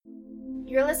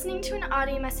You're listening to an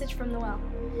audio message from The Well,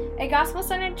 a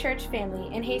gospel-centered church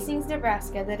family in Hastings,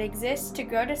 Nebraska that exists to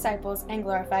grow disciples and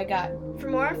glorify God. For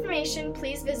more information,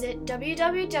 please visit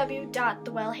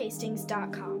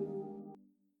www.thewellhastings.com.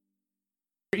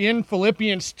 In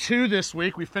Philippians 2 this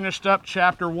week. We finished up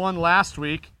chapter 1 last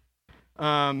week.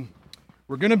 We're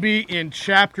going to be in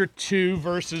chapter 2,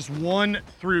 verses 1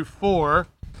 through 4.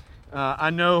 I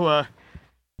know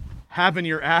having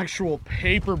your actual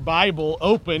paper Bible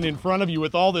open in front of you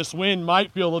with all this wind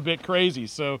might feel a bit crazy.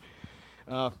 So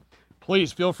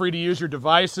please feel free to use your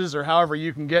devices or however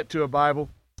you can get to a Bible.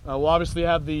 We'll obviously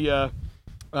have the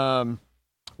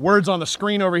words on the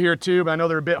screen over here too, but I know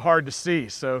they're a bit hard to see.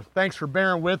 So thanks for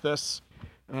bearing with us.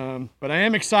 But I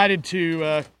am excited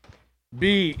to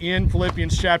be in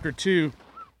Philippians chapter 2.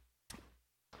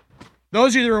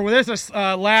 Those of you that were with us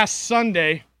last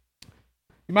Sunday,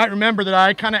 you might remember that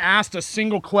I kind of asked a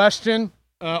single question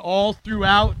all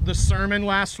throughout the sermon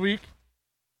last week.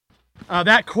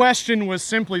 That question was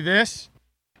simply this: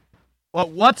 well,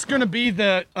 what's going to be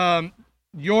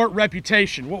your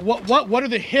reputation? What are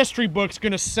the history books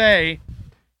going to say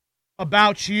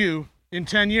about you in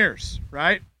 10 years,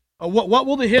 right? What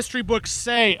will the history books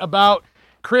say about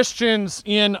Christians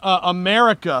in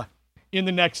America in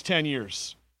the next 10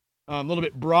 years? A little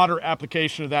bit broader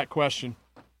application of that question.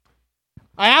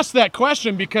 I asked that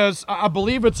question because I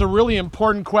believe it's a really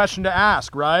important question to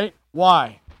ask, right?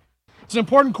 Why? It's an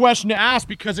important question to ask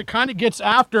because it kind of gets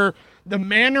after the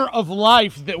manner of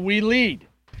life that we lead,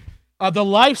 the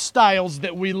lifestyles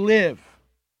that we live.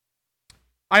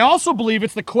 I also believe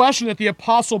it's the question that the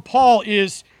Apostle Paul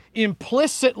is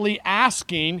implicitly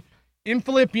asking in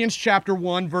Philippians chapter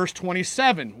 1, verse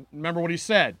 27. Remember what he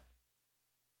said?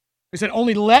 He said,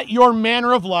 only let your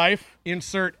manner of life,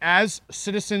 insert as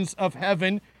citizens of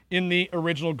heaven in the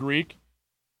original Greek,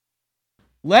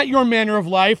 let your manner of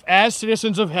life as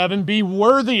citizens of heaven be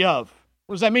worthy of.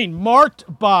 What does that mean?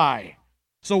 Marked by.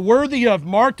 So worthy of,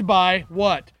 marked by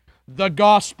what? The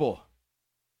gospel.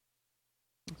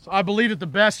 So I believe that the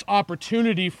best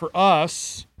opportunity for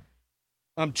us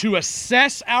to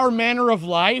assess our manner of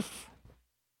life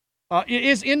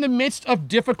is in the midst of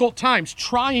difficult times,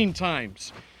 trying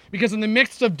times. Because in the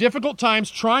midst of difficult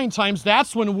times, trying times,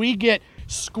 that's when we get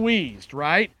squeezed,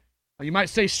 right? You might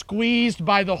say squeezed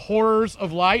by the horrors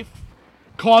of life,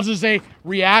 causes a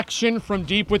reaction from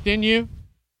deep within you.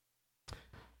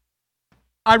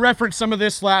 I referenced some of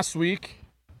this last week.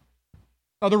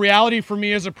 The reality for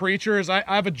me as a preacher is I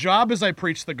have a job as I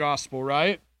preach the gospel,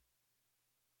 right?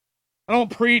 I don't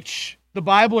preach the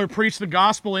Bible or preach the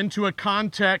gospel into a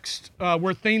context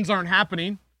where things aren't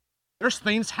happening. There's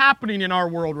things happening in our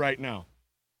world right now.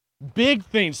 Big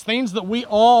things that we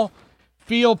all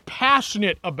feel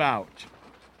passionate about.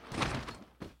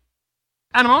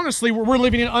 And honestly, we're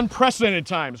living in unprecedented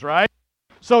times, right?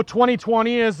 So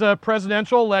 2020 is a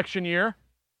presidential election year.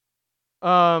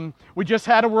 We just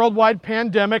had a worldwide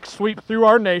pandemic sweep through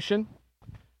our nation.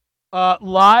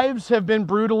 Lives have been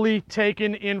brutally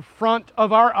taken in front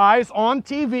of our eyes on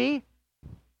TV.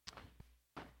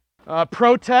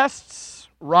 Protests,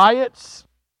 riots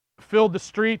filled the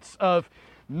streets of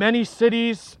many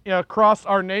cities across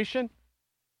our nation.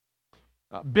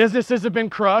 Businesses have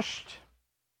been crushed.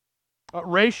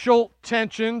 Racial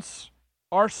tensions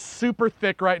are super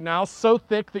thick right now, so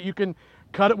thick that you can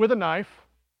cut it with a knife.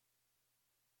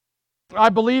 I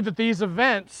believe that these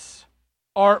events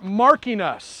are marking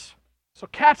us. So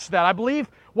catch that. I believe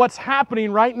what's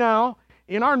happening right now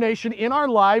in our nation, in our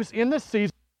lives, in this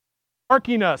season,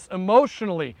 marking us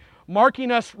emotionally, marking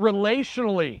us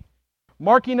relationally,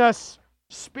 marking us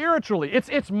spiritually.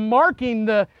 It's marking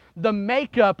the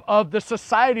makeup of the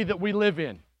society that we live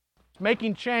in. It's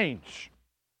making change.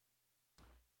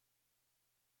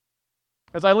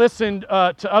 As I listened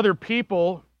to other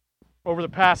people over the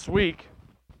past week,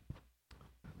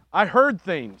 I heard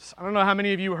things. I don't know how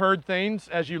many of you heard things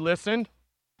as you listened.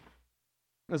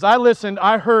 As I listened,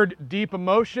 I heard deep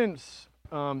emotions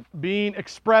being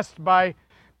expressed by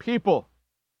people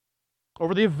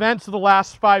over the events of the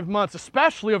last 5 months,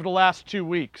 especially over the last 2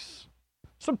 weeks.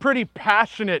 Some pretty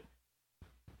passionate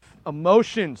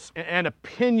emotions and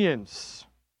opinions.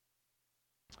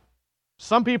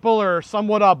 Some people are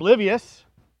somewhat oblivious.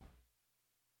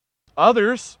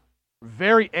 Others,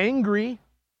 very angry.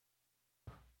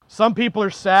 Some people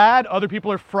are sad. Other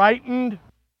people are frightened.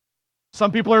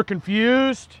 Some people are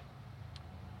confused.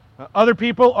 Other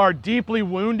people are deeply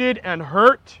wounded and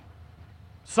hurt.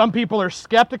 Some people are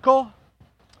skeptical.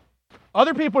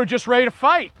 Other people are just ready to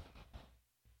fight,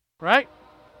 right?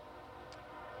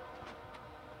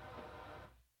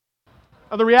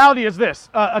 The reality is this,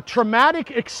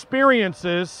 traumatic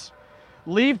experiences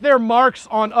leave their marks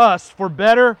on us for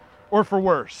better or for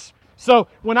worse. So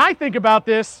when I think about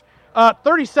this,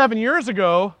 37 years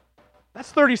ago,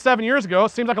 that's 37 years ago. It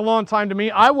seems like a long time to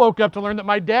me. I woke up to learn that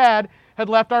my dad had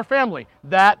left our family.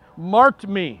 That marked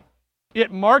me.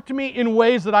 It marked me in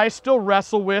ways that I still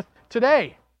wrestle with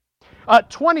today.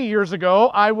 20 years ago,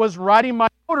 I was riding my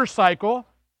motorcycle.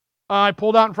 I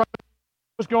pulled out in front of it,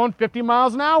 was going 50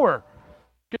 miles an hour.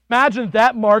 You can imagine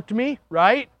that marked me,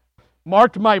 right?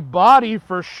 Marked my body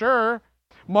for sure.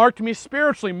 Marked me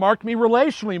spiritually, marked me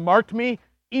relationally, marked me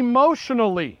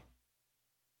emotionally.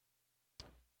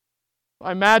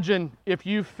 I imagine if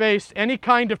you faced any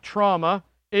kind of trauma,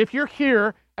 if you're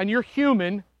here and you're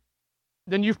human,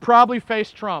 then you've probably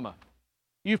faced trauma.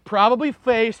 You've probably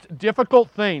faced difficult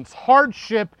things,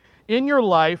 hardship in your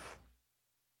life.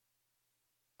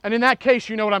 And in that case,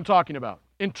 you know what I'm talking about.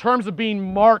 In terms of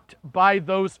being marked by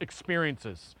those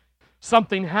experiences.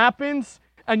 Something happens,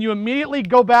 and you immediately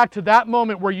go back to that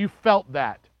moment where you felt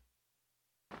that.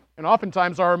 And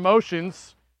oftentimes our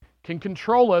emotions can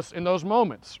control us in those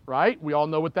moments, right? We all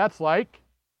know what that's like.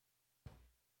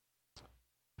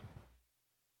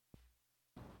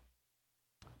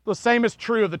 The same is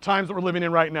true of the times that we're living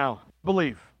in right now. I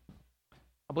believe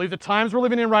the times we're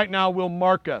living in right now will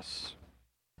mark us.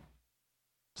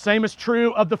 Same is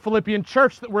true of the Philippian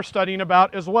church that we're studying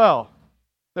about as well.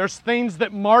 There's things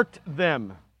that marked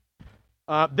them.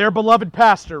 Their beloved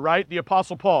pastor, right? The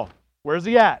Apostle Paul. Where's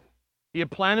he at? He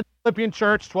had planted the Philippian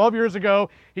church 12 years ago.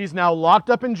 He's now locked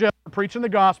up in jail for preaching the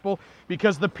gospel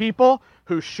because the people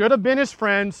who should have been his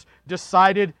friends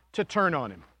decided to turn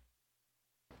on him.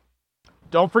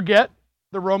 Don't forget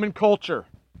the Roman culture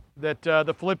that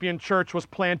the Philippian church was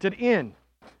planted in.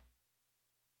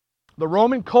 The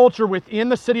Roman culture within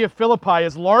the city of Philippi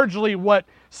is largely what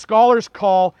scholars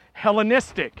call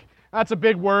Hellenistic. That's a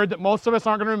big word that most of us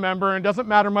aren't going to remember and doesn't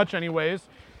matter much anyways.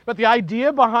 But the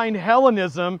idea behind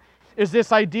Hellenism is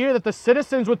this idea that the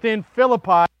citizens within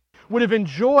Philippi would have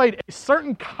enjoyed a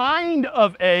certain kind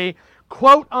of a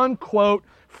quote-unquote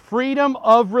freedom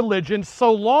of religion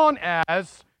so long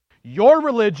as your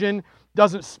religion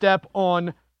doesn't step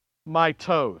on my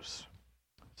toes.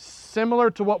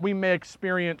 Similar to what we may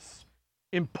experience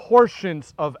in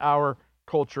portions of our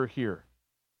culture here.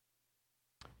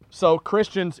 So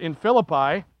Christians in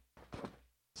Philippi,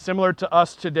 similar to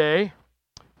us today,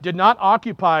 did not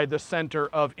occupy the center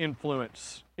of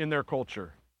influence in their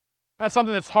culture. That's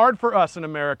something that's hard for us in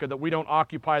America, that we don't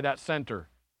occupy that center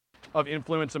of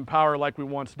influence and power like we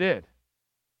once did.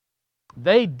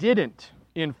 They didn't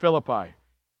in Philippi.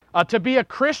 To be a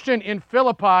Christian in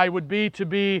Philippi would be to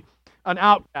be an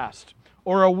outcast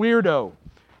or a weirdo,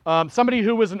 somebody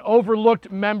who was an overlooked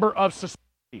member of society.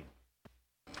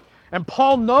 And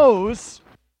Paul knows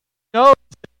the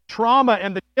trauma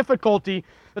and the difficulty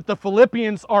that the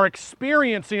Philippians are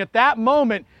experiencing at that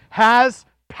moment has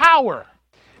power.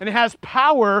 And it has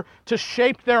power to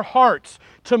shape their hearts,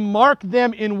 to mark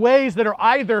them in ways that are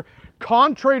either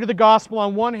contrary to the gospel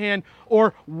on one hand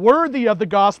or worthy of the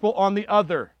gospel on the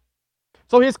other.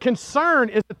 So his concern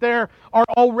is that there are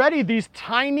already these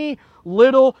tiny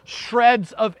little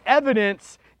shreds of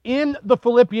evidence in the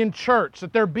Philippian church,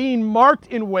 that they're being marked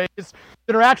in ways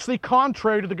that are actually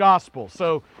contrary to the gospel.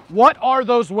 So what are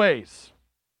those ways?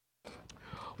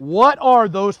 What are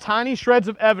those tiny shreds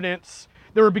of evidence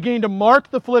that were beginning to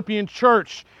mark the Philippian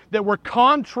church that were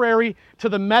contrary to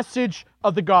the message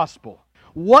of the gospel?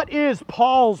 What is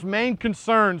Paul's main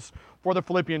concerns for the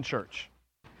Philippian church?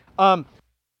 A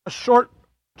short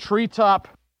treetop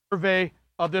survey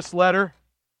of this letter.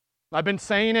 I've been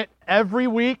saying it every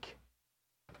week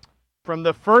from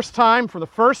the first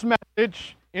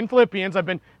message in Philippians. I've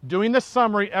been doing this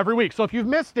summary every week. So if you've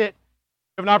missed it,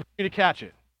 you have an opportunity to catch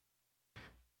it.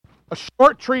 A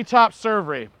short treetop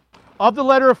survey of the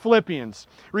letter of Philippians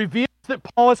reveals that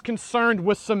Paul is concerned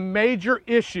with some major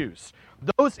issues.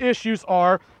 Those issues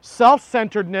are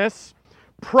self-centeredness,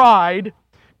 pride,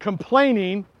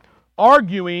 complaining,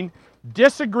 arguing,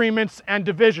 disagreements, and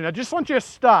division. I just want you to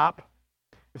stop.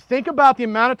 Think about the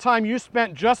amount of time you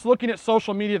spent just looking at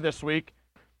social media this week.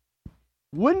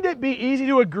 Wouldn't it be easy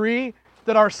to agree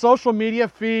that our social media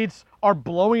feeds are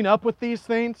blowing up with these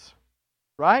things?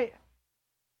 Right?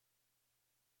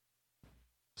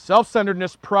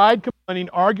 Self-centeredness, pride, complaining,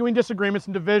 arguing, disagreements,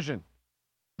 and division.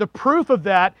 The proof of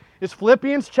that is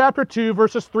Philippians chapter 2,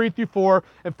 verses 3 through 4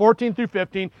 and 14 through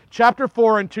 15, chapter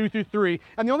 4 and 2 through 3.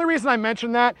 And the only reason I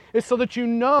mention that is so that you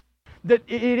know that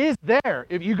it is there.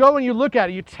 If you go and you look at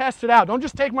it, you test it out. Don't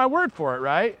just take my word for it,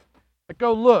 right? But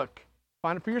go look.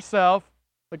 Find it for yourself.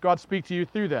 Let God speak to you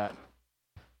through that.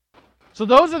 So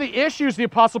those are the issues the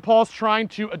Apostle Paul is trying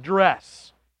to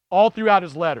address. all throughout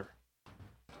his letter.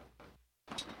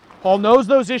 Paul knows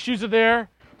those issues are there.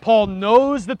 Paul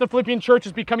knows that the Philippian church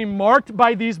is becoming marked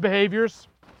by these behaviors.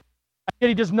 Yet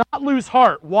he does not lose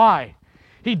heart. Why?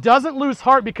 He doesn't lose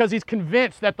heart because he's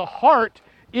convinced that the heart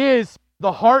is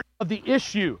the heart of the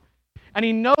issue. And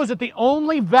he knows that the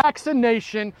only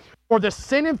vaccination for the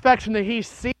sin infection that he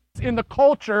sees in the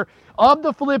culture of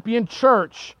the Philippian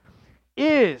church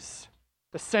is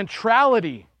the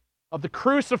centrality of the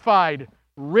crucified,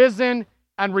 risen,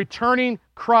 and returning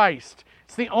Christ.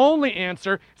 It's the only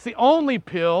answer. It's the only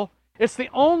pill. It's the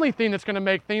only thing that's going to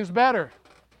make things better.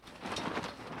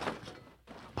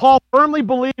 Paul firmly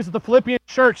believes that the Philippian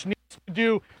church needs to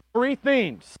do three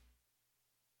things.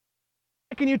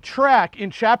 Can you track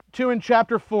in chapter 2 and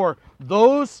chapter 4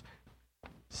 those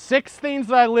 6 things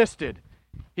that I listed?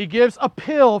 He gives a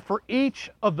pill for each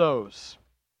of those.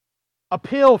 A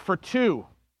pill for 2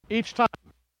 each time.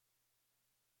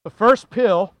 The first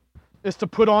pill is to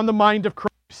put on the mind of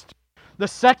Christ. The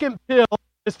second pill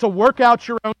is to work out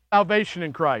your own salvation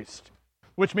in Christ,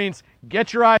 which means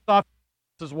get your eyes off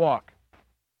Jesus' walk.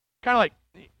 Kind of like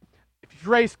if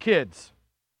you raise kids,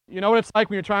 you know what it's like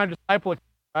when you're trying to disciple a kid,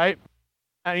 right?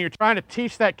 And you're trying to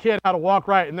teach that kid how to walk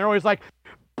right, and they're always like,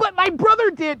 but my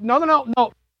brother did. No.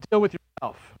 Deal with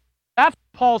yourself. That's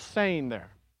what Paul's saying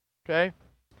there. Okay?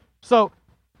 So,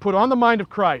 put on the mind of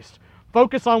Christ.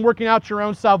 Focus on working out your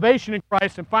own salvation in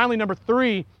Christ. And finally, number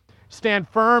 3, stand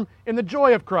firm in the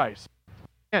joy of Christ.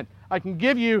 And I can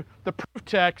give you the proof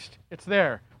text. It's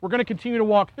there. We're going to continue to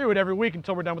walk through it every week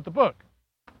until we're done with the book.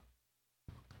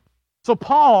 So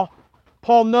Paul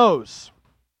knows.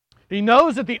 He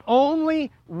knows that the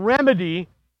only remedy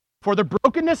for the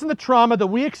brokenness and the trauma that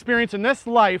we experience in this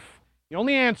life, the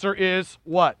only answer is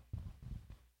what?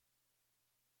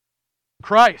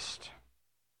 Christ.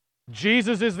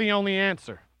 Jesus is the only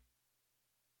answer.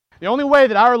 The only way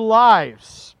that our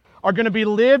lives are going to be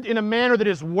lived in a manner that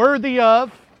is worthy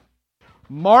of,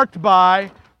 marked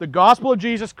by the gospel of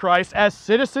Jesus Christ as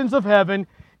citizens of heaven,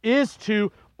 is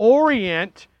to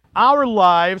orient our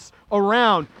lives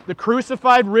around the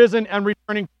crucified, risen, and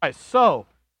returning Christ. So,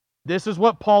 this is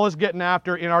what Paul is getting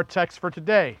after in our text for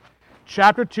today.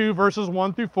 Chapter 2, verses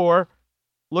 1 through 4.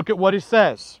 Look at what he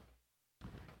says.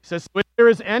 He says, if there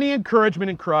is any encouragement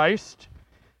in Christ,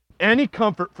 any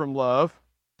comfort from love,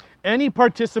 any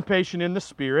participation in the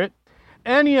Spirit,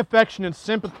 any affection and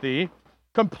sympathy,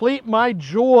 complete my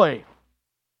joy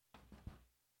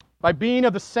by being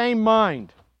of the same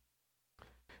mind,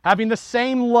 having the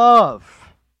same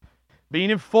love, being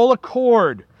in full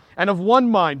accord and of one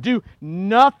mind. Do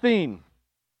nothing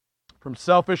from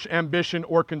selfish ambition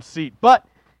or conceit, but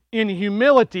in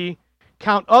humility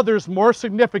count others more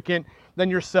significant than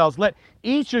yourselves. Let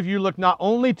each of you look not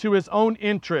only to his own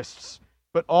interests,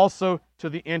 but also to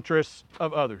the interests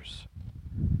of others.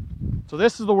 So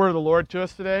this is the word of the Lord to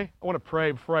us today. I want to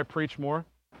pray before I preach more.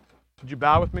 Would you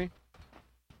bow with me?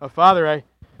 Oh, Father,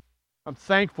 I'm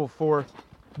thankful for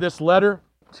this letter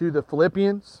to the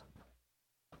Philippians,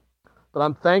 but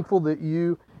I'm thankful that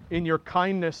you, in your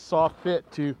kindness, saw fit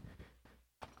to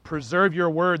preserve your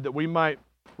word, that we might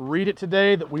read it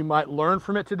today, that we might learn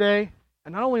from it today,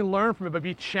 and not only learn from it, but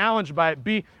be challenged by it,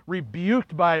 be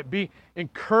rebuked by it, be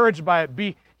encouraged by it,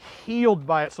 be healed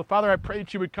by it. So, Father, I pray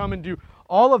that you would come and do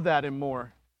all of that and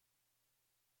more.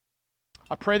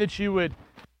 I pray that you would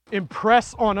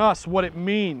impress on us what it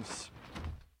means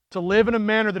to live in a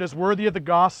manner that is worthy of the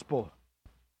gospel,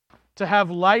 to have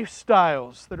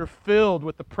lifestyles that are filled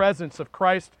with the presence of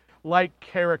Christ-like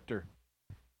character.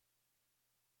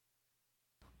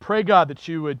 Pray, God, that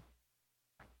you would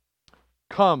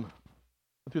come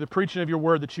through the preaching of your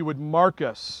word, that you would mark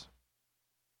us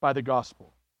by the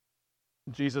gospel.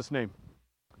 In Jesus' name,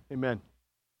 amen.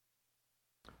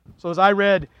 So as I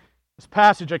read this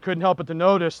passage, I couldn't help but to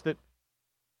notice that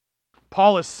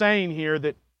Paul is saying here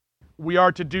that we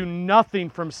are to do nothing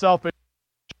from selfish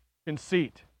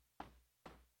conceit.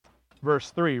 Verse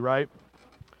 3, right?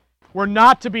 We're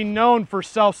not to be known for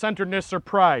self-centeredness or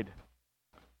pride.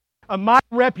 My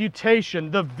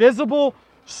reputation, the visible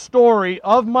story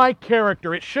of my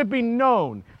character, it should be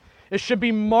known. It should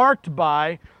be marked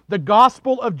by the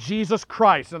gospel of Jesus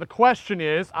Christ. Now the question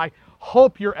is, I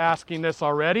hope you're asking this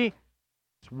already,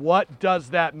 what does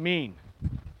that mean?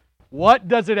 What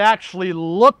does it actually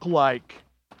look like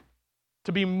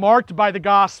to be marked by the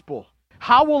gospel?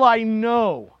 How will I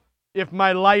know if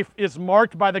my life is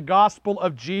marked by the gospel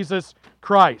of Jesus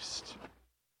Christ?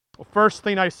 Well, first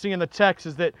thing I see in the text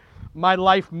is that my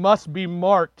life must be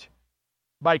marked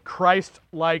by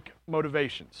Christ-like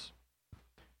motivations.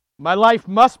 My life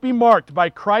must be marked by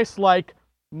Christ-like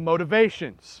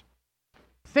motivations.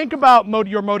 think about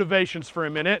your motivations for a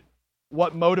minute.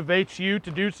 What motivates you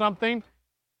to do something?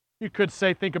 You could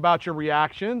say, think about your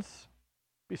reactions.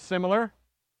 Be similar.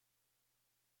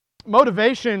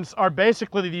 Motivations are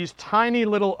basically these tiny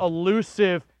little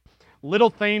elusive little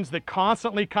things that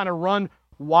constantly kind of run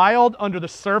wild under the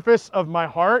surface of my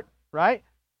heart, right?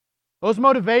 Those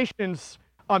motivations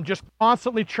just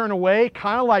constantly churn away,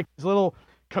 kind of like these little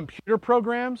computer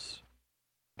programs,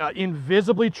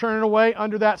 invisibly churning away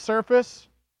under that surface.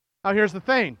 Now here's the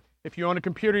thing. If you own a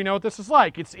computer, you know what this is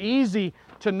like. It's easy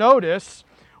to notice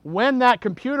when that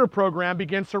computer program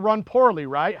begins to run poorly,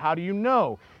 right? How do you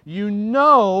know? You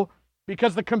know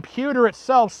because the computer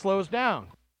itself slows down.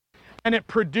 And it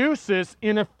produces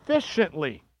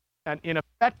inefficiently and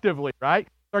ineffectively, right?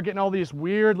 Start getting all these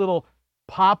weird little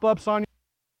pop-ups on you.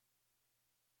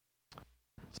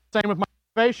 It's the same with my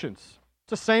motivations. It's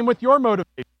the same with your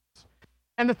motivations.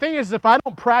 And the thing is, if I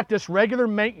don't practice regular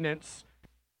maintenance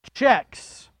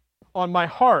checks on my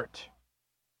heart,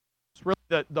 it's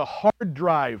really the hard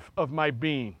drive of my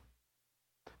being.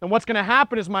 And what's going to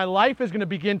happen is my life is going to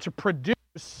begin to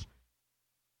produce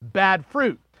bad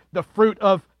fruit. The fruit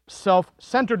of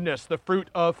self-centeredness, the fruit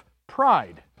of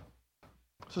pride.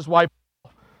 This is why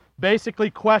Paul basically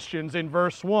questions in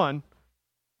verse 1,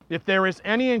 if there is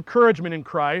any encouragement in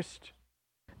Christ,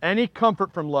 any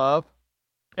comfort from love,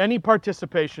 any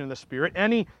participation in the Spirit,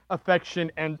 any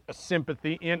affection and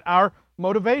sympathy in our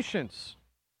motivations.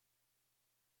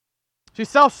 See,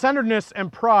 self-centeredness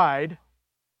and pride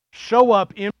show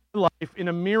up in life in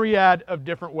a myriad of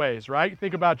different ways, right?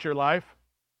 Think about your life.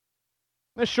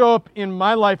 They show up in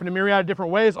my life in a myriad of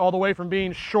different ways, all the way from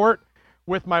being short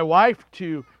with my wife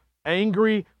to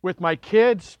angry with my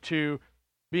kids to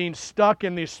being stuck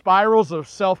in these spirals of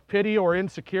self-pity or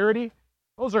insecurity.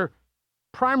 Those are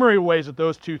primary ways that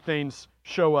those two things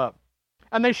show up.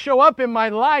 And they show up in my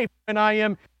life when I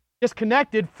am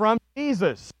disconnected from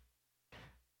Jesus.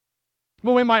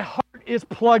 But when my heart is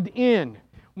plugged in,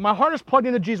 when my heart is plugged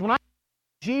into Jesus, when I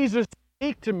Jesus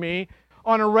speak to me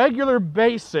on a regular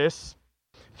basis,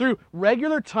 through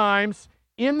regular times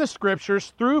in the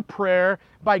Scriptures, through prayer,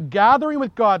 by gathering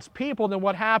with God's people, then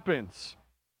what happens?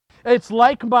 It's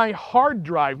like my hard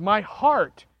drive, my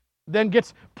heart, then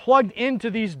gets plugged into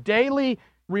these daily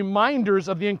reminders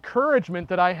of the encouragement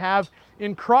that I have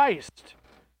in Christ.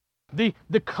 The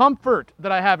comfort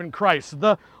that I have in Christ,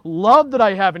 the love that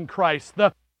I have in Christ,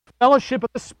 the fellowship of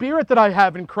the Spirit that I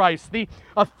have in Christ, the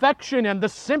affection and the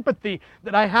sympathy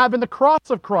that I have in the cross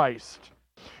of Christ.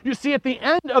 You see, at the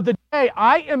end of the day,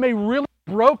 I am a really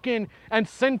broken and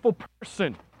sinful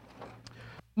person.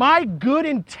 My good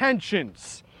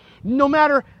intentions, no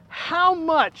matter how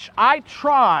much I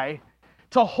try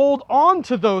to hold on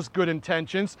to those good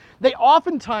intentions, they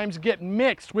oftentimes get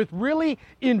mixed with really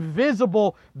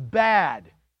invisible, bad,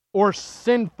 or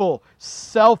sinful,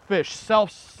 selfish,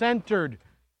 self-centered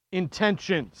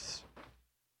intentions.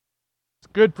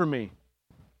 It's good for me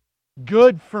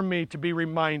to be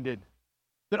reminded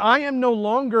that I am no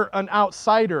longer an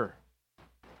outsider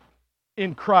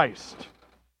in Christ.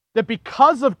 That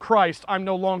because of Christ, I'm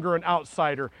no longer an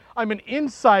outsider. I'm an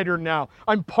insider now.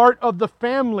 I'm part of the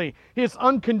family. His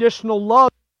unconditional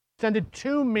love extended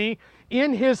to me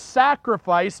in His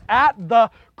sacrifice at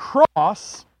the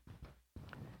cross.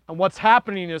 And what's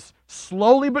happening is,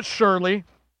 slowly but surely,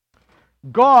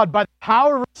 God, by the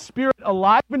power of His Spirit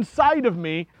alive inside of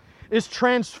me, is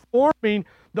transforming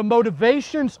the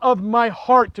motivations of my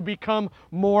heart to become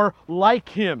more like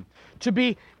Him, to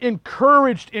be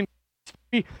encouraged in, to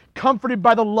be comforted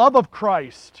by the love of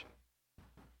Christ,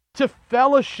 to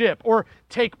fellowship or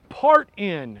take part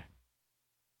in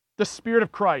the Spirit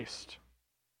of Christ,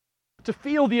 to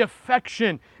feel the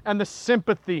affection and the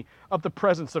sympathy of the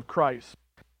presence of Christ.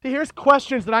 See, here's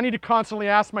questions that I need to constantly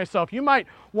ask myself. You might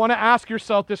want to ask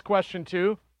yourself this question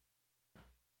too.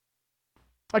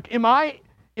 Like, am I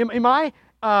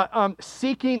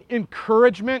seeking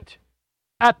encouragement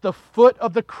at the foot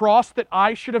of the cross that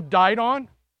I should have died on?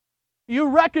 You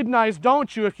recognize,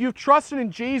 don't you, if you've trusted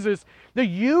in Jesus, that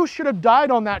you should have died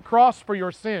on that cross for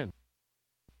your sin.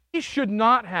 He should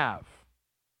not have.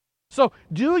 So,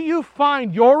 do you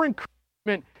find your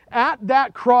encouragement at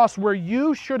that cross where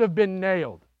you should have been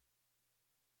nailed?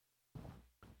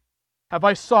 Have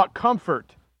I sought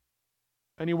comfort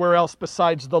anywhere else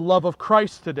besides the love of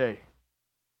Christ today?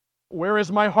 Where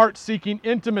is my heart seeking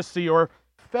intimacy or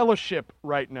fellowship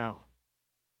right now?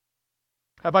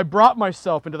 Have I brought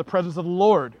myself into the presence of the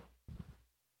Lord?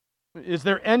 Is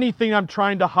there anything I'm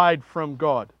trying to hide from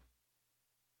God?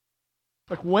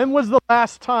 Like, when was the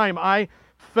last time I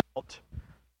felt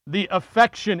the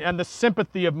affection and the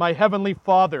sympathy of my Heavenly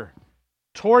Father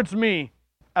towards me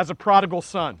as a prodigal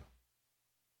son.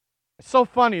 It's so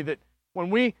funny that when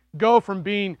we go from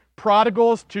being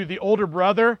prodigals to the older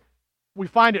brother, we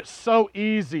find it so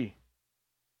easy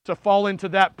to fall into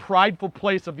that prideful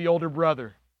place of the older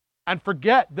brother and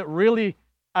forget that really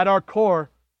at our core,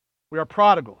 we are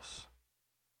prodigals.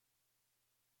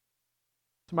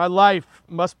 So my life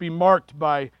must be marked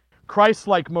by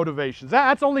Christ-like motivations.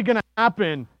 That's only going to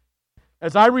happen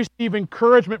as I receive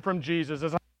encouragement from Jesus,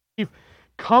 as I receive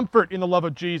comfort in the love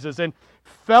of Jesus and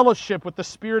fellowship with the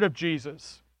Spirit of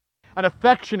Jesus, and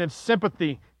affection and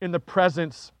sympathy in the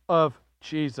presence of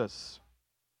Jesus.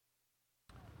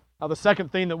 Now, the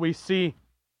second thing that we see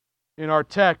in our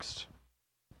text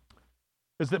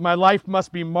is that my life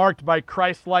must be marked by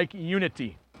Christ-like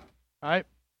unity. Right?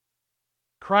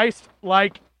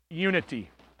 Christ-like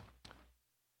unity.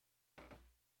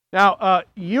 Now,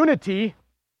 unity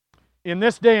in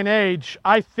this day and age,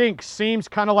 I think, seems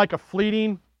kind of like a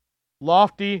fleeting,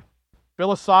 lofty,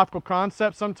 philosophical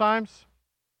concept sometimes,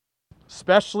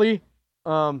 especially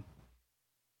in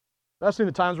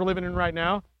the times we're living in right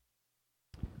now.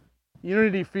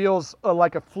 Unity feels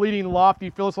like a fleeting,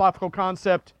 lofty, philosophical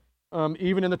concept,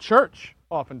 even in the church,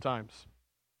 oftentimes.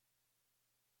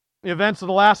 The events of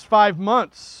the last 5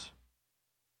 months,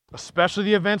 especially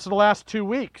the events of the last 2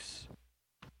 weeks,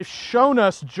 have shown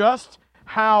us just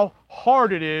how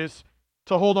hard it is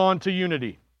to hold on to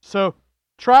unity. So,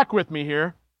 track with me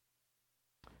here.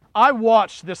 I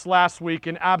watched this last week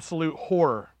in absolute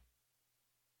horror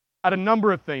at a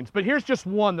number of things, but here's just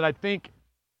one that I think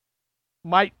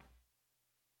might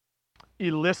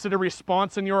elicit a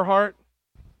response in your heart.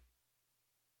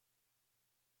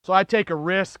 So I take a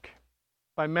risk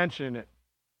by mentioning it.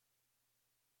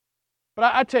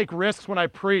 But I take risks when I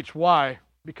preach. Why?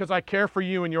 Because I care for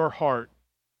you and your heart.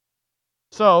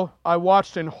 So I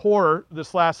watched in horror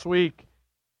this last week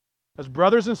as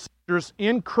brothers and sisters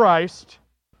in Christ,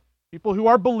 people who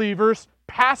are believers,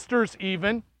 pastors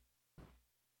even,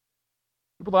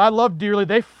 people that I love dearly,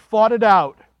 they fought it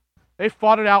out. They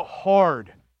fought it out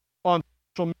hard on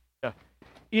social media.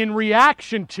 In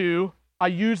reaction to, I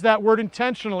use that word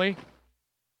intentionally,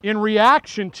 in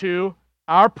reaction to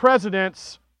our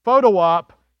president's photo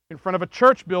op in front of a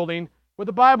church building with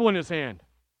a Bible in his hand.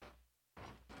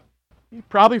 You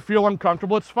probably feel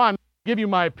uncomfortable. It's fine. I'll give you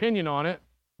my opinion on it.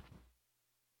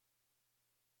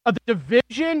 The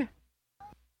division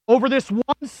over this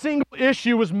one single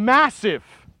issue was massive.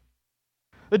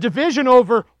 The division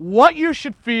over what you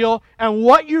should feel and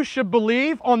what you should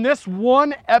believe on this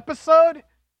one episode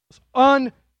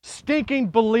was unstinking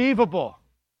believable.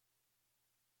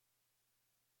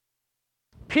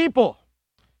 People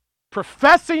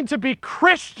professing to be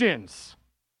Christians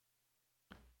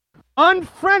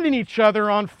unfriending each other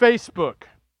on Facebook,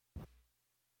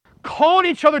 calling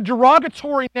each other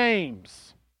derogatory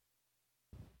names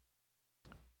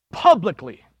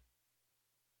publicly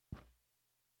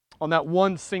on that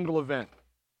one single event.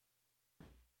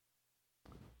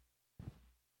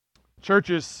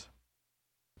 Churches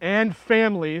and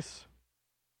families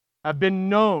have been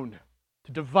known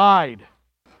to divide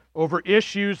over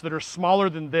issues that are smaller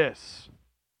than this.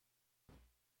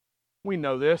 We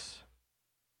know this.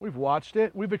 We've watched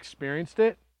it. We've experienced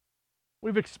it.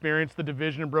 We've experienced the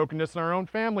division and brokenness in our own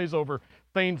families over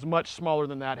things much smaller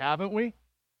than that, haven't we?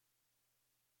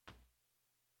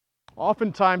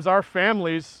 Oftentimes, our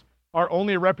families are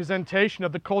only a representation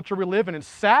of the culture we live in. And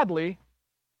sadly,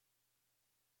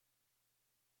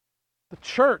 the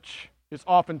church is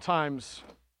oftentimes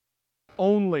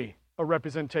only a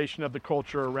representation of the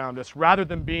culture around us, rather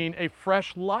than being a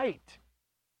fresh light.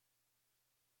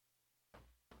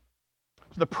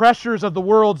 The pressures of the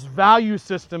world's value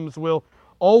systems will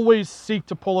always seek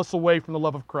to pull us away from the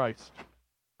love of Christ.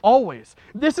 Always.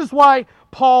 This is why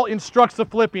Paul instructs the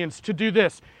Philippians to do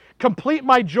this. Complete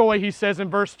my joy, he says in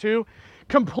verse 2.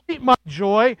 Complete my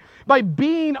joy by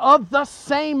being of the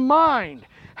same mind,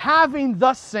 having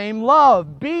the same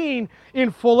love, being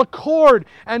in full accord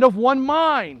and of one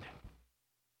mind.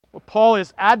 What Paul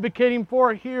is advocating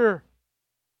for here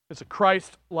is a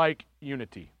Christ-like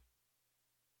unity.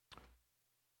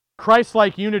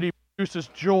 Christ-like unity produces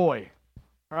joy.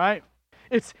 All right?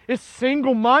 It's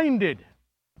single-minded.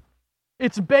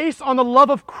 It's based on the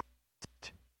love of Christ.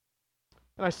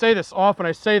 And I say this often.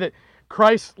 I say that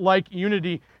Christ-like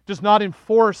unity does not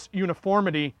enforce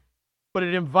uniformity, but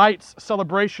it invites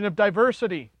celebration of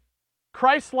diversity.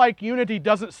 Christ-like unity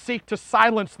doesn't seek to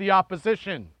silence the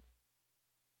opposition.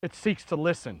 It seeks to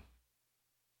listen.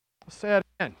 I'll say it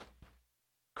again.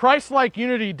 Christ-like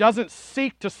unity doesn't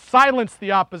seek to silence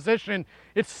the opposition.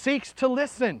 It seeks to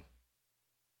listen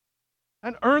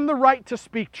and earn the right to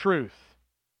speak truth.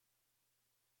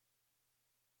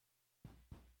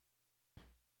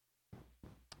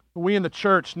 We in the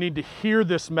church need to hear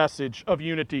this message of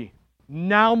unity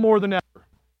now more than ever.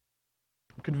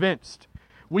 I'm convinced.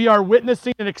 We are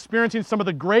witnessing and experiencing some of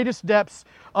the greatest depths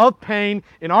of pain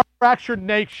in our fractured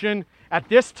nation at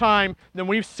this time than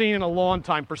we've seen in a long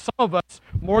time. For some of us,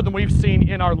 more than we've seen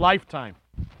in our lifetime.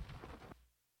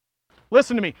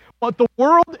 Listen to me. What the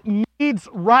world needs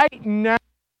right now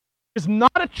is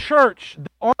not a church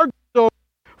that argues over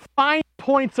fine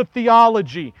points of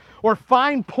theology or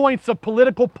fine points of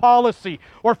political policy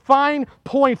or fine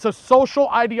points of social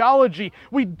ideology.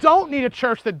 We don't need a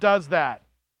church that does that.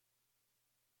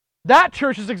 That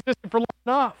church has existed for long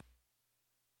enough.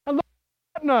 And look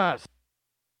at us.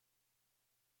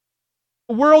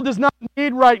 The world does not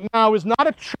need right now is not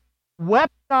a church that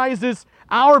weaponizes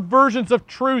our versions of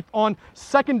truth on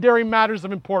secondary matters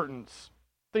of importance,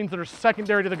 things that are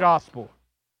secondary to the gospel.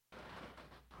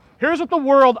 Here's what the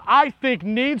world, I think,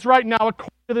 needs right now according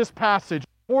to this passage,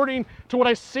 according to what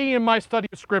I see in my study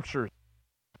of Scriptures.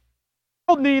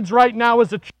 The world needs right now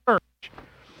is a church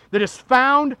that has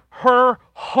found her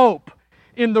hope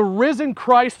in the risen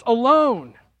Christ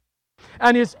alone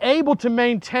and is able to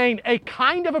maintain a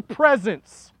kind of a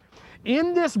presence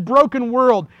in this broken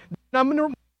world. Number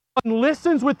one,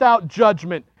 listens without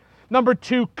judgment. Number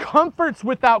two, comforts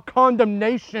without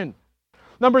condemnation.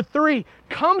 Number three,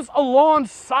 comes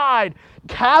alongside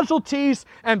casualties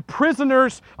and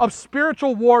prisoners of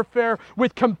spiritual warfare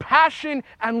with compassion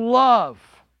and love.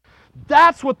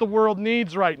 That's what the world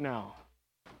needs right now.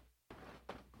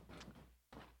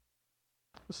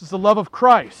 This is the love of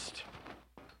Christ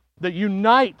that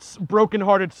unites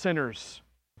brokenhearted sinners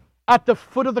at the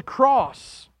foot of the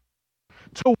cross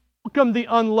to welcome the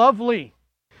unlovely,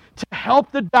 to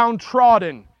help the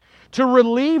downtrodden, to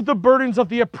relieve the burdens of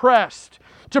the oppressed,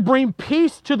 to bring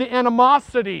peace to the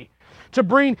animosity, to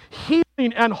bring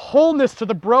healing and wholeness to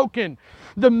the broken.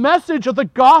 The message of the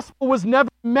gospel was never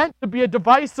meant to be a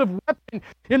divisive weapon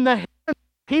in the hands of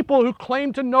people who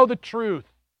claim to know the truth.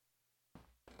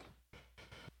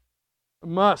 We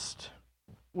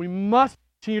must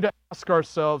continue to ask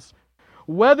ourselves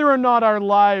whether or not our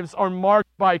lives are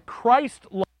marked by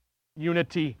Christ-like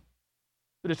unity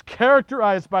that is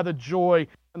characterized by the joy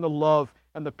and the love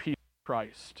and the peace of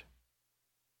Christ.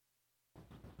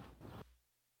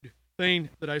 The thing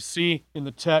that I see in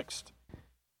the text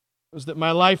is that my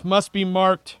life must be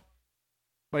marked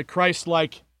by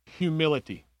Christ-like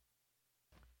humility.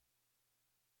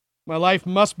 My life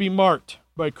must be marked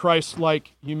by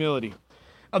Christ-like humility.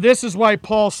 Now, this is why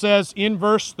Paul says in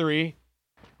verse 3,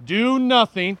 do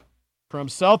nothing from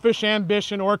selfish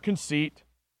ambition or conceit,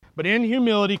 but in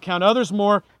humility count others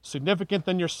more significant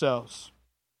than yourselves.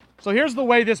 So here's the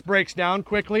way this breaks down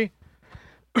quickly.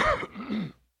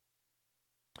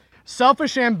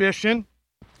 Selfish ambition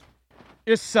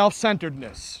is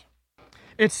self-centeredness.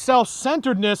 It's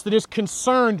self-centeredness that is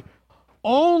concerned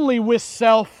only with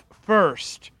self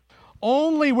first.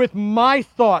 Only with my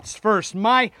thoughts first,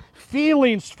 my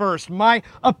feelings first, my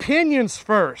opinions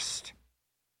first.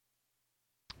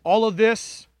 All of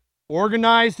this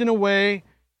organized in a way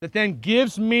that then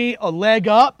gives me a leg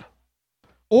up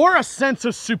or a sense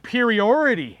of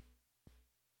superiority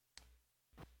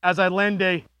as I lend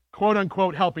a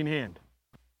quote-unquote helping hand.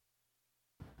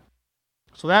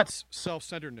 So that's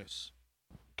self-centeredness.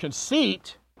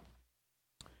 Conceit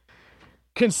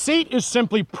is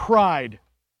simply pride.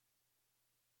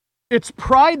 It's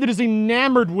pride that is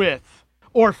enamored with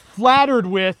or flattered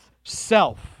with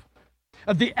self.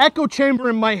 The echo chamber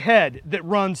in my head that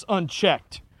runs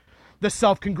unchecked. The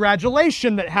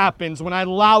self-congratulation that happens when I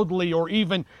loudly or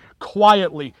even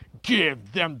quietly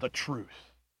give them the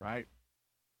truth, right?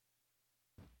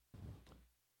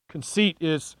 Conceit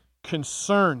is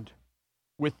concerned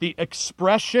with the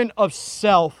expression of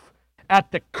self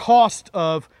at the cost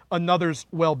of another's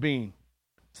well-being.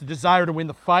 It's a desire to win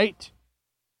the fight,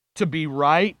 to be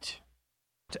right,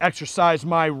 to exercise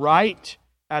my right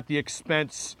at the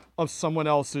expense of someone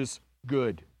else's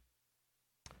good.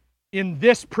 In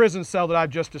this prison cell that I've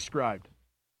just described,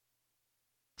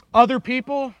 other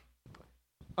people,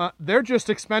 they're just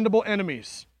expendable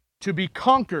enemies to be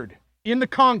conquered in the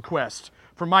conquest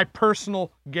for my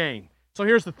personal gain. So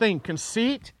here's the thing.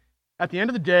 Conceit, at the end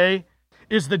of the day,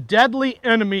 is the deadly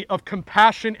enemy of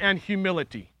compassion and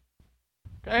humility.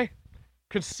 Okay?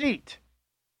 Conceit.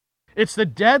 It's the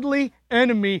deadly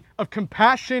enemy of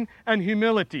compassion and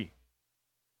humility.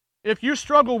 If you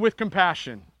struggle with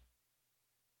compassion,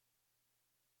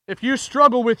 if you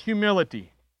struggle with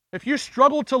humility, if you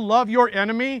struggle to love your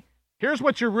enemy, here's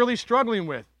what you're really struggling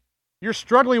with. You're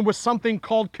struggling with something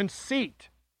called conceit.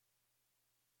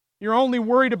 You're only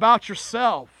worried about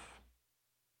yourself.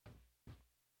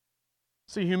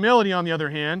 See, humility, on the other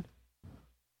hand,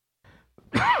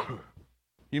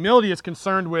 humility is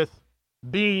concerned with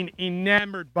being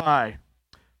enamored by,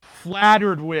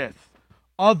 flattered with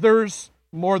others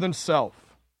more than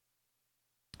self.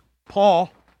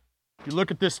 Paul, if you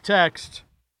look at this text,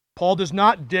 Paul does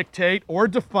not dictate or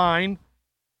define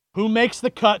who makes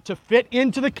the cut to fit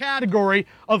into the category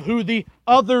of who the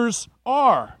others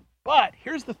are. But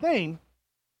here's the thing.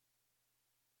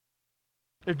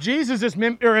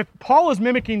 If Paul is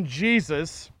mimicking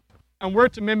Jesus, and we're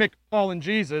to mimic Paul and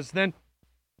Jesus, then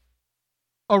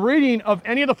a reading of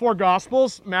any of the four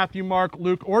Gospels, Matthew, Mark,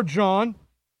 Luke, or John,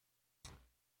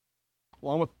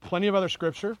 along with plenty of other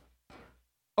scripture,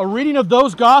 a reading of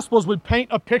those Gospels would paint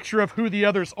a picture of who the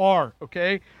others are,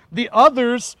 okay? The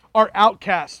others are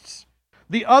outcasts.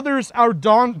 The others are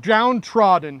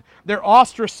downtrodden. They're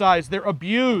ostracized. They're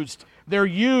abused. They're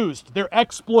used. They're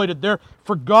exploited. They're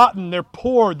forgotten. They're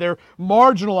poor. They're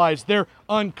marginalized. They're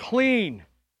unclean.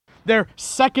 They're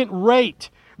second rate.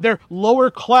 They're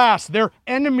lower class. They're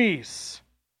enemies.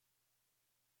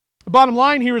 The bottom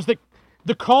line here is that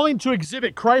the calling to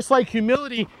exhibit Christ-like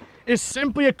humility is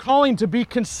simply a calling to be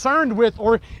concerned with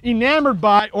or enamored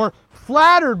by or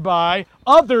flattered by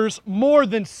others more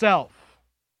than self.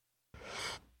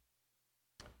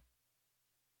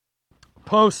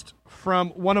 Post from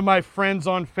one of my friends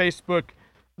on Facebook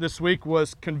this week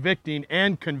was convicting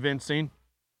and convincing.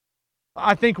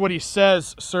 I think what he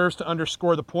says serves to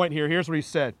underscore the point here. Here's what he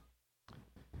said.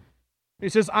 He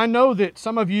says, I know that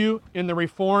some of you in the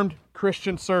Reformed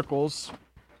Christian circles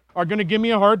are going to give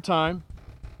me a hard time,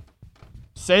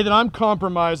 say that I'm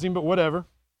compromising, but whatever.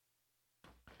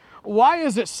 Why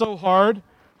is it so hard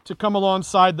to come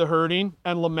alongside the hurting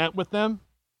and lament with them?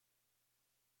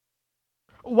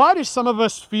 Why do some of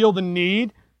us feel the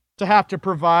need to have to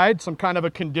provide some kind of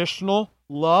a conditional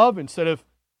love instead of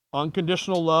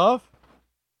unconditional love?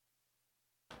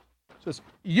 It says,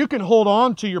 you can hold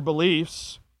on to your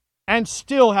beliefs and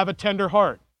still have a tender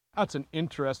heart. That's an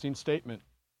interesting statement.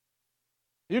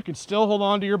 You can still hold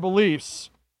on to your beliefs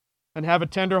and have a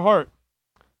tender heart.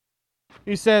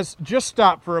 He says, just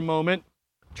stop for a moment.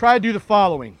 Try to do the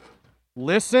following.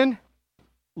 Listen,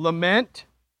 lament,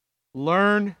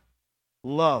 learn,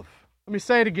 love. Let me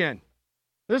say it again.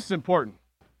 This is important.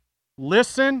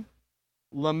 Listen,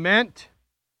 lament,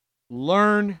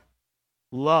 learn,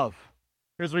 love.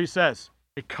 Here's what he says.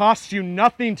 It costs you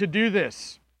nothing to do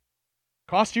this.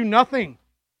 It costs you nothing.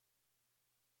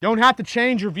 You don't have to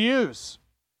change your views.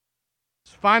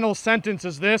 His final sentence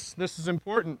is this. This is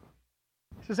important.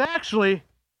 He says, actually,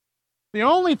 the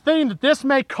only thing that this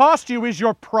may cost you is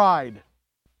your pride.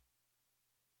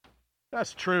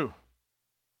 That's true.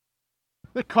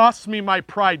 It costs me my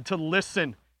pride to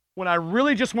listen when I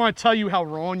really just want to tell you how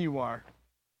wrong you are.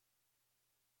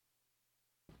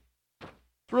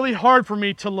 It's really hard for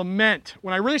me to lament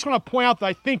when I really just want to point out that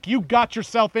I think you got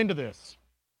yourself into this.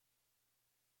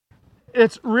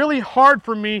 It's really hard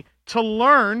for me to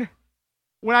learn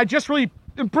when I just really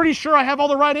am pretty sure I have all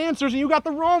the right answers and you got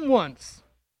the wrong ones.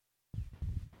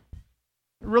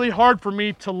 It's really hard for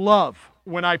me to love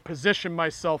when I position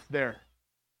myself there.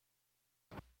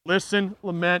 Listen,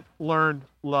 lament, learn,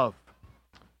 love.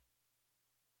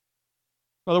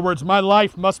 In other words, my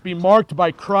life must be marked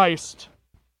by Christ.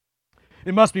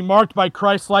 It must be marked by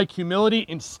Christ-like humility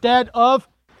instead of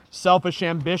selfish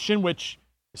ambition, which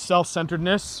is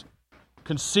self-centeredness,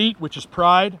 conceit, which is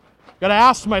pride. I've got to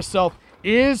ask myself,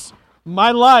 is my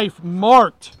life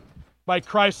marked by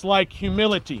Christ-like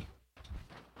humility?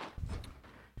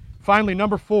 Finally,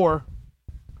 number fourth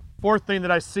thing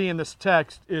that I see in this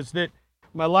text is that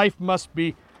my life must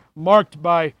be marked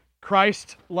by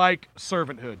Christ-like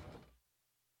servanthood.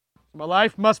 My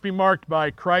life must be marked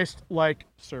by Christ-like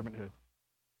servanthood.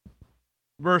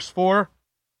 Verse 4,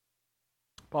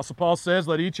 Apostle Paul says,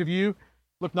 let each of you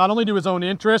look not only to his own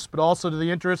interests, but also to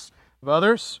the interests of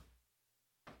others.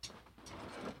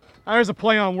 Now, there's a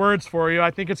play on words for you. I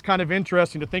think it's kind of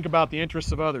interesting to think about the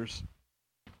interests of others.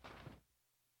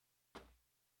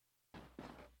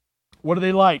 What do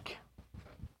they like?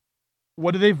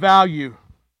 What do they value?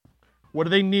 What do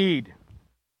they need?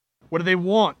 What do they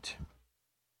want?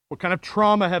 What kind of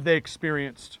trauma have they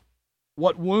experienced?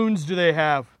 What wounds do they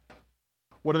have?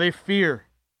 What do they fear?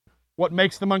 What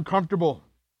makes them uncomfortable?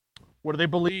 What do they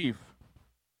believe?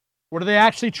 What are they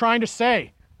actually trying to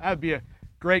say? That would be a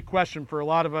great question for a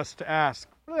lot of us to ask.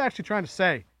 What are they actually trying to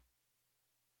say?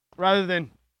 Rather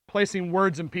than placing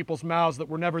words in people's mouths that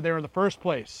were never there in the first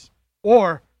place.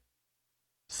 Or,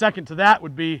 second to that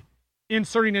would be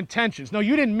inserting intentions. No,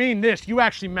 you didn't mean this. You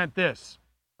actually meant this.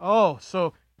 Oh,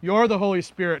 so you're the Holy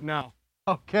Spirit now.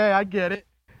 Okay, I get it.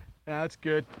 Yeah, that's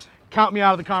good. count me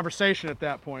out of the conversation at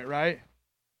that point, right?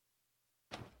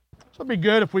 So it'd be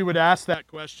good if we would ask that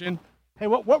question. Hey,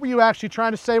 what were you actually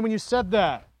trying to say when you said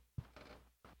that?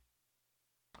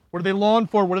 What do they long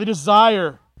for? What do they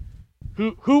desire?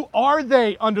 Who are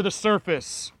they under the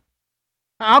surface?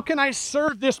 How can I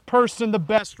serve this person the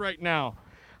best right now?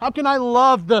 How can I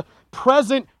love the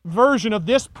present version of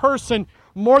this person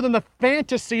more than the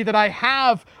fantasy that I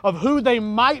have of who they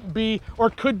might be or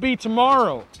could be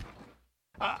tomorrow?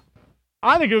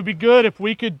 I think it would be good if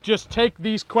we could just take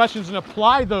these questions and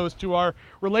apply those to our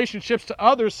relationships to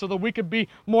others so that we could be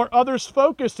more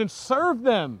others-focused and serve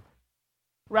them,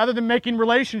 rather than making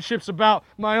relationships about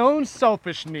my own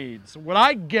selfish needs, what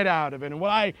I get out of it, and what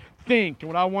I think, and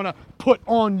what I want to put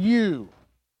on you.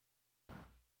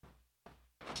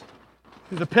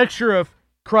 There's a picture of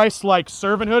Christ-like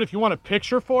servanthood, if you want a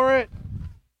picture for it,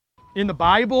 in the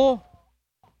Bible.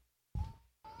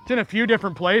 It's in a few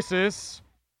different places.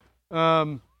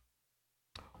 One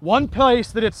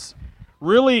place that it's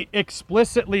really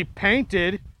explicitly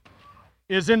painted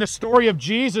is in the story of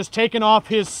Jesus taking off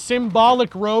his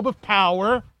symbolic robe of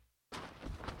power,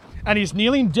 and he's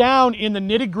kneeling down in the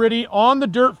nitty-gritty on the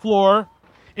dirt floor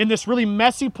in this really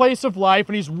messy place of life,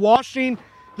 and he's washing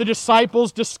the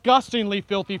disciples' disgustingly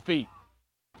filthy feet.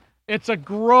 It's a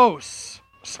gross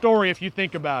story if you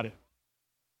think about it.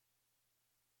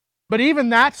 But even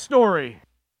that story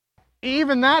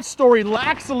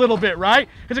lacks a little bit, right?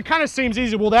 Because it kind of seems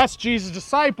easy. Well, that's Jesus'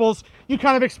 disciples. You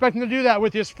kind of expect him to do that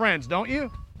with his friends, don't you?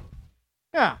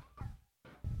 Yeah.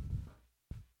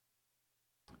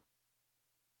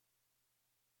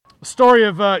 The story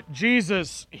of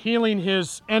Jesus healing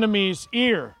his enemy's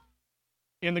ear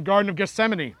in the Garden of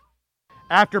Gethsemane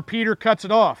after Peter cuts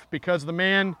it off because the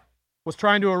man was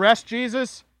trying to arrest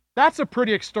Jesus. That's a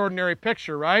pretty extraordinary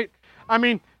picture, right? I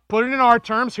mean, put it in our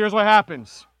terms, here's what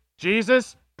happens.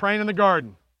 Jesus praying in the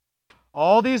garden.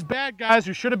 All these bad guys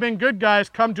who should have been good guys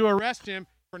come to arrest him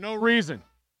for no reason.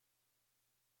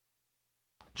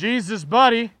 Jesus'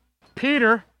 buddy,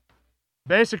 Peter,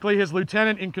 basically his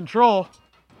lieutenant in control,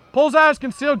 pulls out his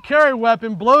concealed carry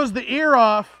weapon, blows the ear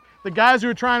off the guys who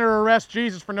are trying to arrest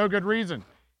Jesus for no good reason.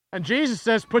 And Jesus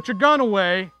says, put your gun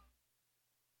away.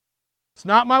 It's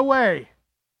not my way.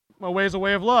 My way is a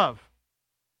way of love.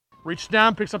 Reaches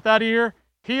down, picks up that ear,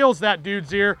 heals that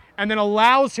dude's ear, and then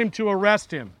allows him to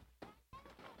arrest him.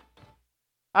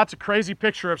 That's a crazy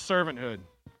picture of servanthood.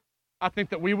 I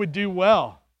think that we would do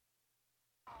well.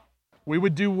 We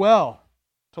would do well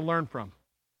to learn from.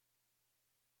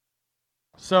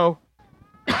 So,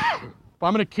 if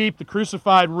I'm going to keep the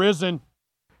crucified, risen,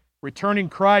 returning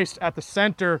Christ at the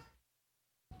center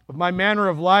of my manner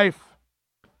of life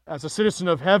as a citizen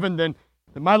of heaven, then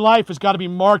my life has got to be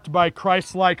marked by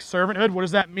Christ-like servanthood. What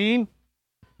does that mean?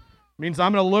 It means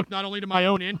I'm going to look not only to my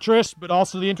own interests, but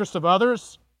also the interests of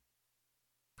others,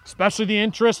 especially the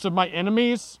interests of my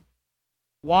enemies.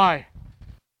 Why?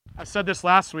 I said this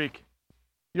last week.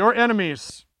 Your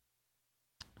enemies,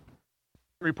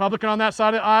 the Republican on that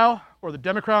side of the aisle, or the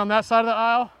Democrat on that side of the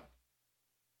aisle,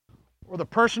 or the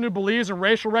person who believes in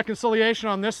racial reconciliation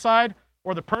on this side,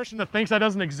 or the person that thinks that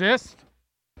doesn't exist,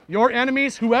 your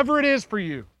enemies, whoever it is for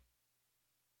you,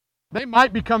 they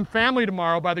might become family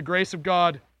tomorrow by the grace of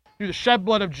God through the shed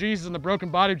blood of Jesus and the broken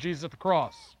body of Jesus at the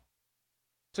cross.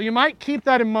 So you might keep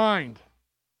that in mind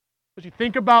as you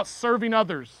think about serving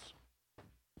others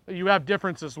that you have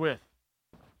differences with.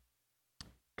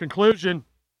 Conclusion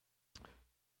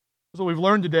is what we've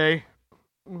learned today.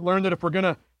 We've learned that if we're going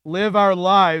to live our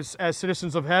lives as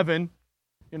citizens of heaven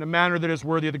in a manner that is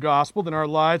worthy of the gospel, then our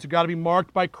lives have got to be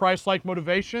marked by Christ-like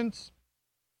motivations,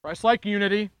 Christ-like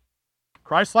unity,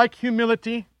 Christ-like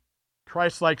humility,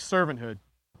 Christ-like servanthood.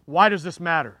 Why does this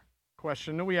matter?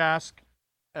 Question that we ask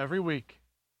every week.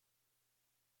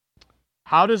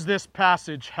 How does this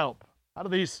passage help? How do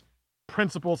these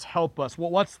principles help us? Well,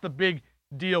 what's the big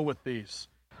deal with these?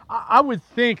 I would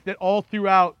think that all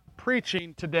throughout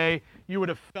preaching today, you would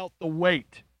have felt the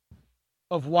weight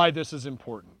of why this is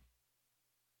important.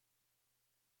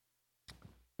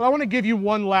 But I want to give you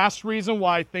one last reason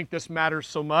why I think this matters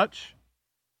so much.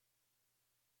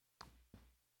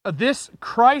 This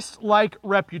Christ-like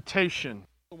reputation,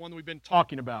 the one that we've been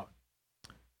talking about,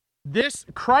 this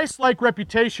Christ-like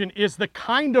reputation is the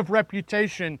kind of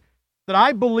reputation that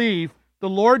I believe the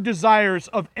Lord desires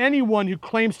of anyone who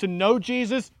claims to know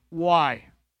Jesus. Why?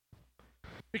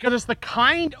 Because it's the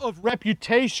kind of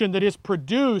reputation that is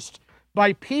produced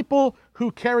by people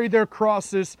who carry their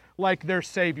crosses like their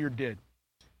Savior did.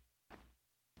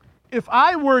 If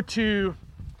I were to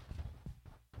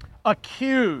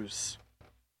accuse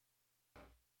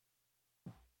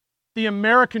the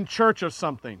American church of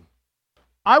something,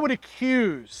 I would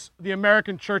accuse the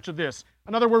American church of this.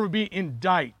 Another word would be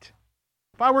indict.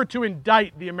 If I were to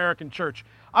indict the American church,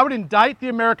 I would indict the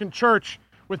American church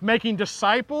with making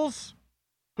disciples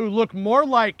who look more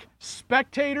like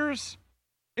spectators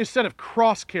instead of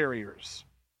cross carriers.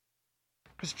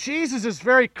 Because Jesus is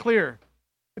very clear.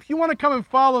 If you want to come and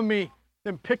follow me,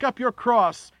 then pick up your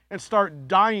cross and start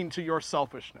dying to your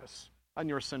selfishness and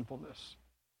your sinfulness.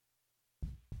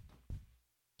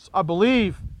 So I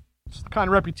believe it's the kind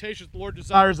of reputation the Lord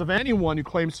desires of anyone who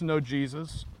claims to know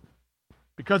Jesus,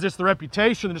 because it's the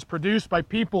reputation that is produced by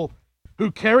people who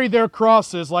carry their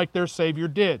crosses like their Savior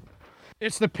did.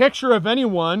 It's the picture of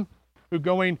anyone who,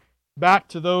 going back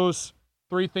to those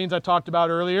three things I talked about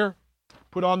earlier,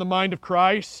 put on the mind of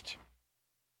Christ,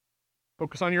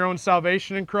 focus on your own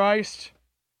salvation in Christ,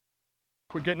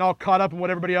 quit getting all caught up in what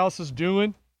everybody else is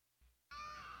doing,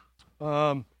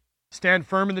 stand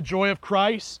firm in the joy of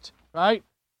Christ, right?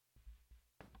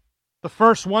 The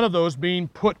first one of those being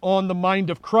put on the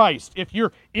mind of Christ. If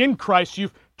you're in Christ,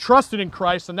 you've trusted in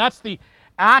Christ, and that's the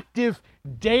active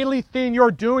daily thing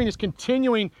you're doing, is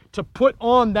continuing to put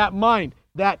on that mind,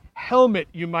 that helmet,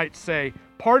 you might say,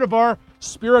 part of our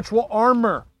spiritual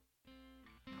armor,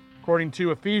 according to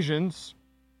Ephesians.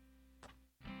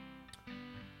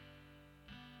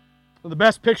 Well, the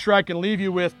best picture I can leave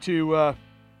you with to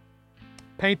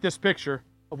paint this picture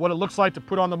of what it looks like to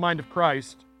put on the mind of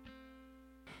Christ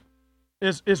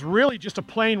is really just a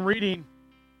plain reading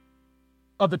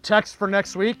of the text for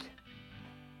next week.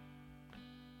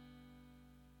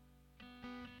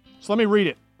 So let me read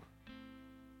it,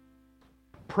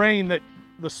 praying that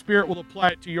the Spirit will apply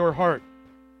it to your heart.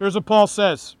 Here's what Paul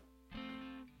says.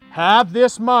 Have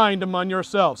this mind among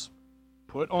yourselves.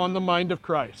 Put on the mind of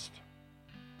Christ.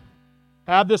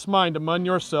 Have this mind among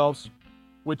yourselves,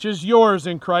 which is yours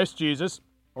in Christ Jesus.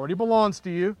 Already belongs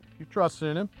to you. You trust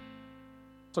in Him.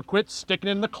 So quit sticking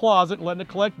it in the closet and letting it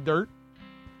collect dirt.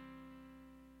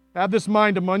 Have this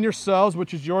mind among yourselves,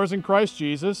 which is yours in Christ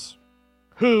Jesus,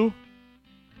 who,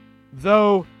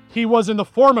 though He was in the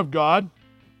form of God,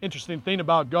 interesting thing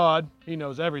about God, He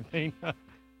knows everything.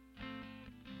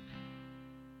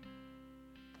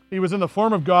 He was in the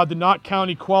form of God, did not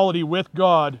count equality with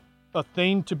God a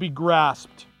thing to be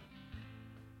grasped.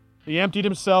 He emptied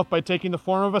Himself by taking the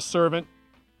form of a servant,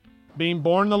 being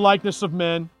born in the likeness of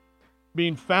men,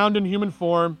 being found in human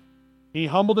form. He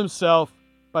humbled Himself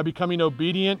by becoming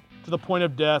obedient to the point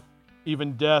of death,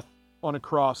 even death on a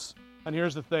cross. And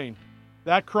here's the thing.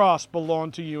 That cross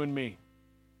belonged to you and me.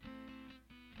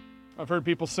 I've heard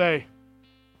people say,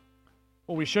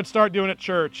 what we should start doing at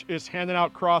church is handing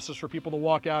out crosses for people to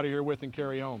walk out of here with and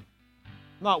carry home.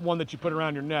 Not one that you put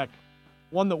around your neck,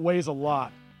 one that weighs a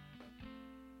lot.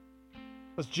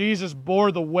 Because Jesus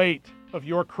bore the weight of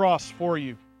your cross for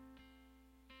you,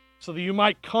 so that you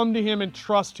might come to Him and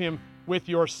trust Him with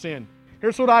your sin.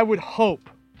 Here's what I would hope.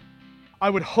 I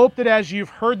would hope that as you've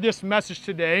heard this message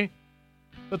today,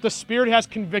 that the Spirit has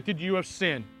convicted you of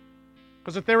sin.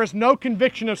 Because if there is no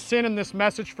conviction of sin in this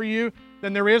message for you,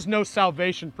 then there is no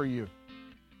salvation for you.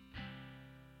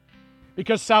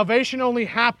 Because salvation only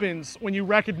happens when you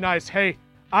recognize, hey,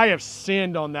 I have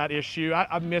sinned on that issue.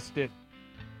 I've missed it.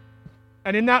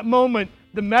 And in that moment,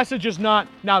 the message is not,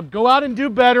 now go out and do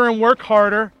better and work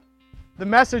harder. The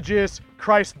message is,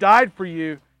 Christ died for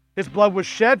you. His blood was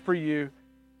shed for you.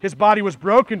 His body was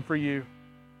broken for you.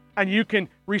 And you can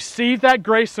receive that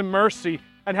grace and mercy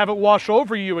and have it wash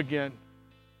over you again.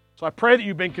 So I pray that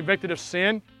you've been convicted of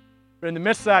sin. But in the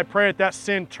midst of that, I pray that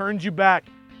sin turns you back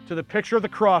to the picture of the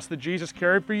cross that Jesus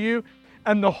carried for you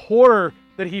and the horror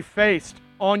that He faced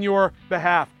on your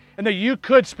behalf. And that you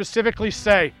could specifically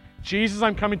say, Jesus,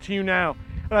 I'm coming to you now.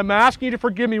 And I'm asking you to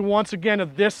forgive me once again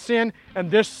of this sin and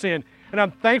this sin. And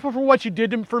I'm thankful for what you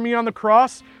did for me on the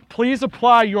cross. Please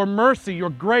apply your mercy, your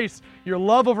grace, your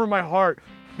love over my heart.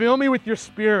 Fill me with your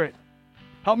Spirit.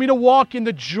 Help me to walk in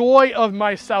the joy of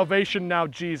my salvation now,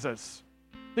 Jesus.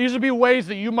 These would be ways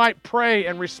that you might pray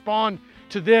and respond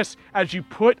to this as you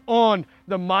put on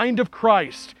the mind of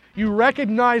Christ. You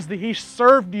recognize that He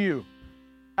served you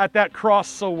at that cross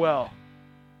so well.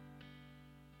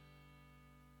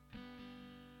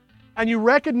 And you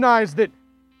recognize that,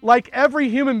 like every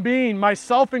human being,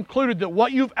 myself included, that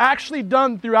what you've actually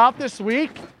done throughout this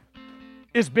week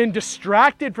is been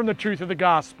distracted from the truth of the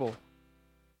gospel.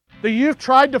 That you've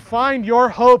tried to find your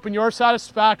hope and your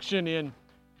satisfaction in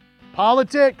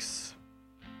politics,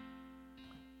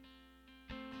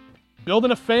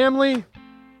 building a family,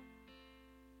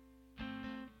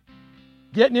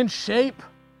 getting in shape,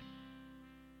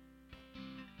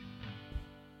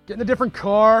 getting a different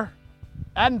car,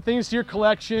 adding things to your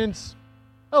collections.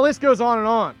 The list goes on and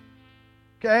on.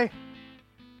 Okay?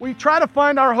 We try to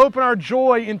find our hope and our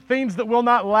joy in things that will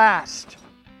not last.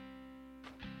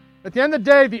 At the end of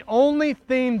the day, the only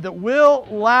thing that will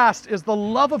last is the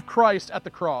love of Christ at the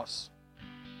cross.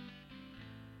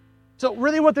 So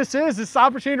really what this is this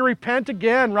opportunity to repent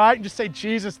again, right? And just say,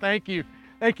 Jesus, thank you.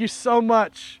 Thank you so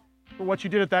much for what you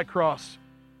did at that cross.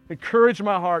 Encourage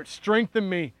my heart, strengthen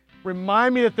me,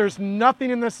 remind me that there's nothing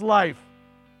in this life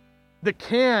that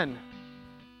can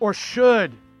or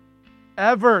should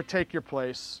ever take your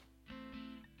place.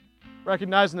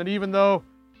 Recognizing that even though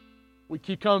we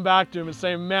keep coming back to him and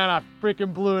saying, man, I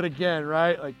freaking blew it again,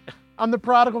 right? Like, I'm the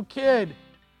prodigal kid.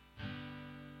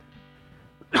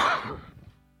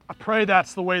 I pray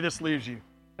that's the way this leaves you.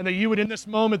 And that you would in this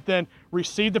moment then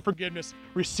receive the forgiveness,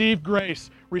 receive grace,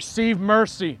 receive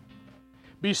mercy,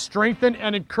 be strengthened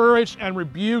and encouraged and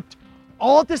rebuked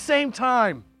all at the same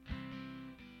time.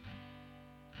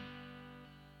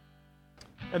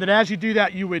 And that as you do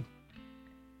that, you would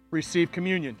receive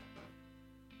communion.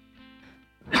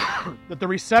 That the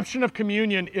reception of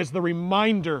communion is the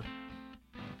reminder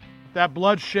that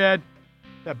blood shed,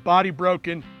 that body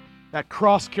broken, that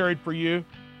cross carried for you,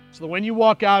 so that when you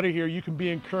walk out of here, you can be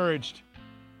encouraged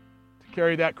to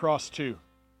carry that cross too.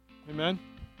 Amen?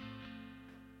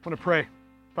 I want to pray.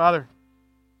 Father,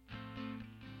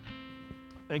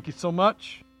 thank you so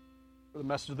much for the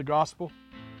message of the gospel.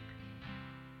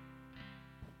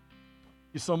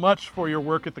 Thank you so much for your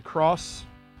work at the cross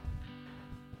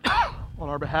on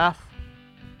our behalf.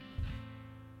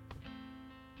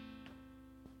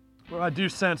 Well, I do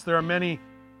sense there are many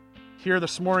here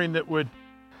this morning that would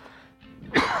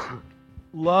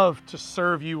love to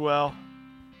serve you well.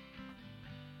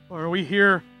 Or we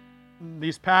hear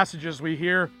these passages, we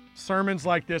hear sermons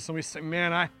like this, and we say,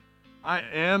 man, I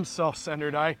am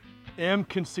self-centered, I am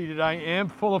conceited, I am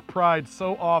full of pride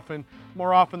so often,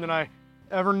 more often than I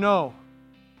ever know.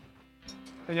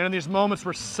 And yet in these moments,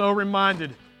 we're so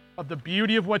reminded of the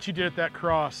beauty of what you did at that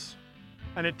cross.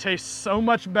 And it tastes so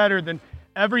much better than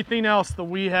everything else that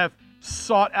we have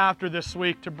sought after this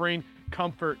week to bring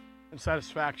comfort and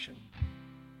satisfaction.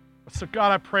 So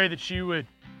God, I pray that you would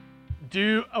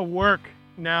do a work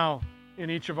now in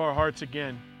each of our hearts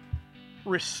again.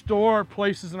 Restore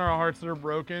places in our hearts that are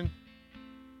broken.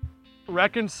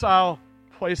 Reconcile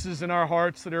places in our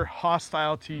hearts that are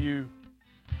hostile to you.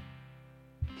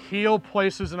 Heal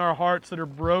places in our hearts that are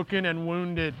broken and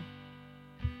wounded.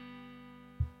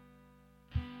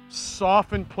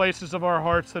 Soften places of our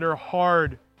hearts that are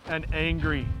hard and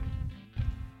angry.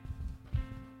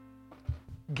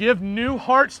 Give new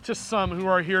hearts to some who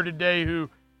are here today who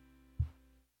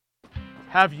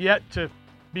have yet to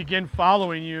begin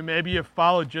following you. Maybe you've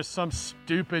followed just some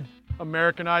stupid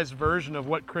Americanized version of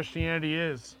what Christianity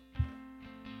is.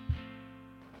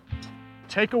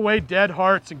 Take away dead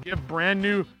hearts and give brand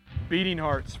new beating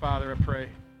hearts, Father, I pray.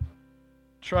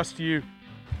 Trust you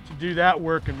to do that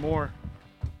work and more.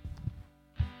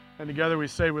 And together we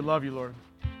say we love you, Lord.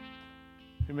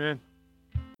 Amen.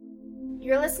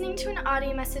 You're listening to an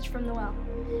audio message from The Well,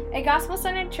 a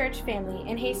gospel-centered church family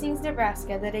in Hastings,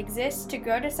 Nebraska that exists to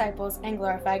grow disciples and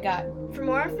glorify God. For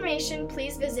more information,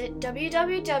 please visit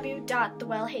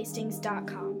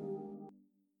www.thewellhastings.com.